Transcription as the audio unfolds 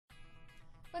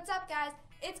What's up, guys?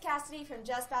 It's Cassidy from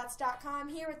JustBats.com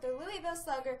here with the Louisville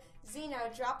Slugger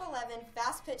XENO Drop 11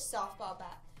 Fastpitch softball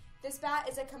bat. This bat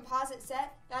is a composite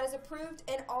set that is approved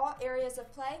in all areas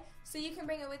of play, so you can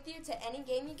bring it with you to any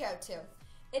game you go to.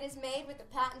 It is made with the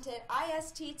patented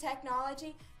IST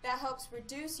technology that helps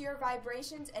reduce your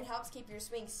vibrations and helps keep your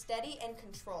swing steady and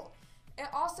controlled. It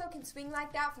also can swing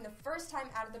like that from the first time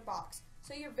out of the box,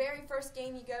 so your very first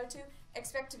game you go to,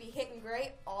 expect to be hitting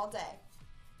great all day.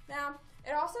 Now,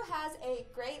 it also has a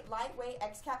great lightweight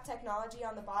X-cap technology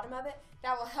on the bottom of it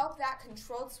that will help that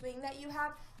controlled swing that you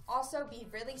have also be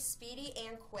really speedy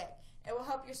and quick. It will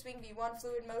help your swing be one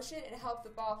fluid motion and help the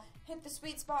ball hit the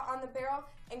sweet spot on the barrel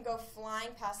and go flying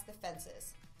past the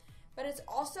fences. But it's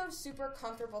also super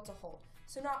comfortable to hold.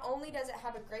 So not only does it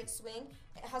have a great swing,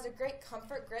 it has a great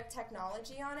comfort grip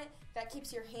technology on it that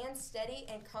keeps your hands steady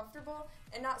and comfortable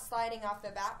and not sliding off the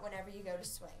bat whenever you go to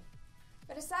swing.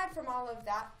 But aside from all of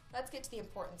that, let's get to the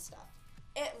important stuff.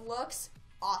 It looks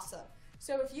awesome.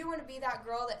 So if you want to be that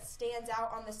girl that stands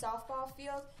out on the softball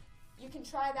field, you can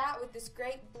try that with this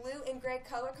great blue and gray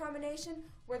color combination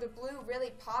where the blue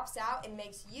really pops out and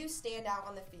makes you stand out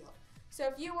on the field. So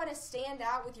if you want to stand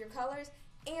out with your colors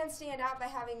and stand out by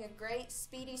having a great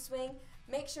speedy swing,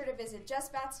 make sure to visit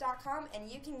JustBats.com and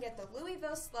you can get the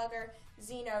Louisville Slugger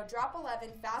XENO Drop 11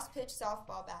 Fastpitch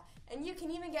softball bat. And you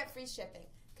can even get free shipping,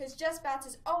 because JustBats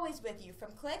is always with you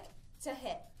from click to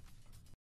hit.